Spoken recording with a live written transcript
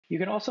You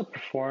can also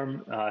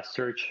perform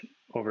search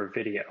over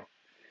video.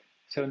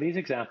 So in these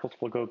examples,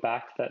 we'll go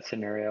back to that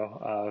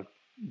scenario of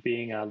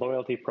being a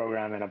loyalty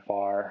program in a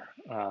bar.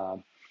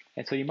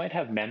 And so you might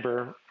have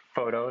member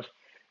photos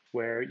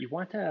where you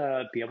want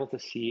to be able to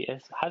see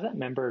has that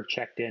member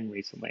checked in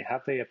recently?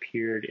 Have they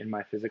appeared in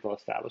my physical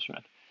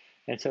establishment?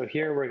 And so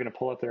here we're going to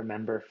pull up their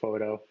member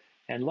photo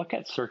and look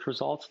at search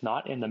results,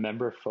 not in the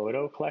member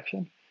photo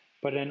collection,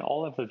 but in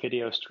all of the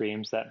video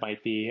streams that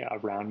might be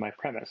around my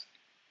premise.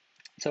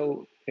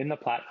 So in the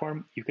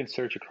platform, you can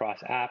search across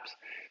apps.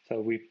 So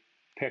we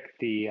picked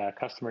the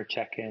customer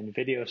check-in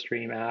video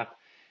stream app,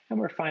 and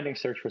we're finding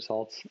search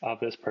results of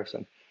this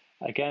person.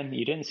 Again,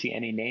 you didn't see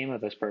any name of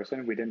this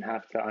person. We didn't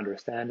have to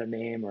understand a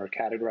name or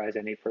categorize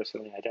any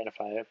personally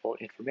identifiable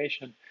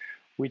information.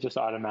 We just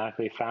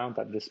automatically found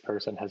that this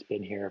person has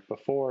been here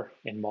before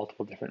in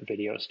multiple different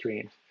video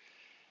streams.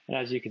 And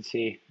as you can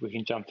see, we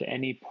can jump to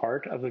any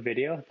part of the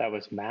video that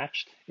was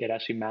matched. It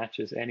actually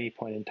matches any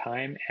point in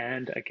time.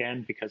 And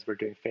again, because we're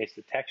doing face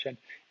detection,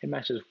 it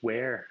matches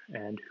where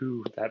and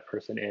who that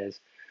person is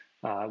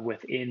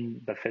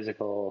within the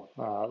physical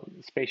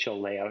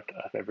spatial layout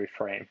of every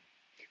frame.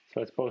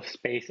 So it's both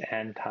space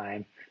and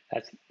time.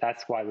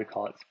 That's why we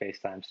call it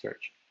space-time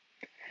search.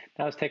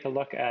 Now let's take a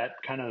look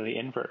at kind of the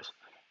inverse.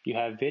 You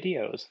have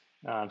videos.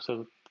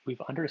 So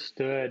we've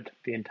understood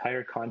the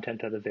entire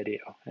content of the video,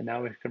 and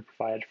now we can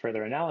provide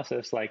further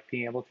analysis, like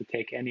being able to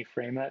take any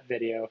frame of that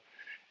video,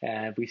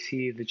 and we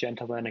see the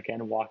gentleman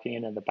again walking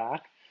in the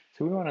back.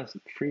 So we want to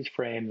freeze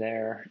frame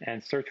there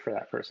and search for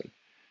that person.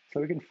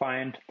 So we can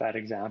find that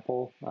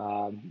example,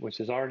 which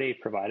is already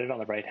provided on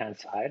the right-hand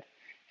side,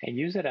 and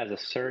use it as a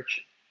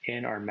search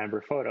in our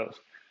member photos.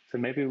 So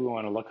maybe we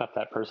want to look up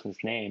that person's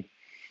name.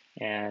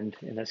 And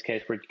in this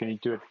case, we're going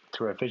to do it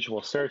through a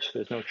visual search.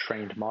 There's no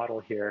trained model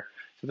here.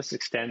 So this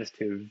extends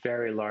to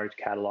very large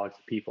catalogs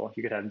of people.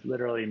 You could have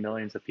literally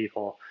millions of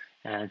people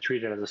and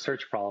treat it as a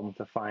search problem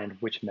to find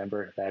which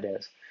member that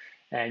is.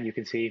 And you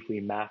can see we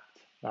mapped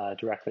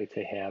directly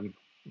to him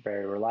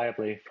very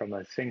reliably from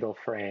a single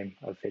frame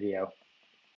of video.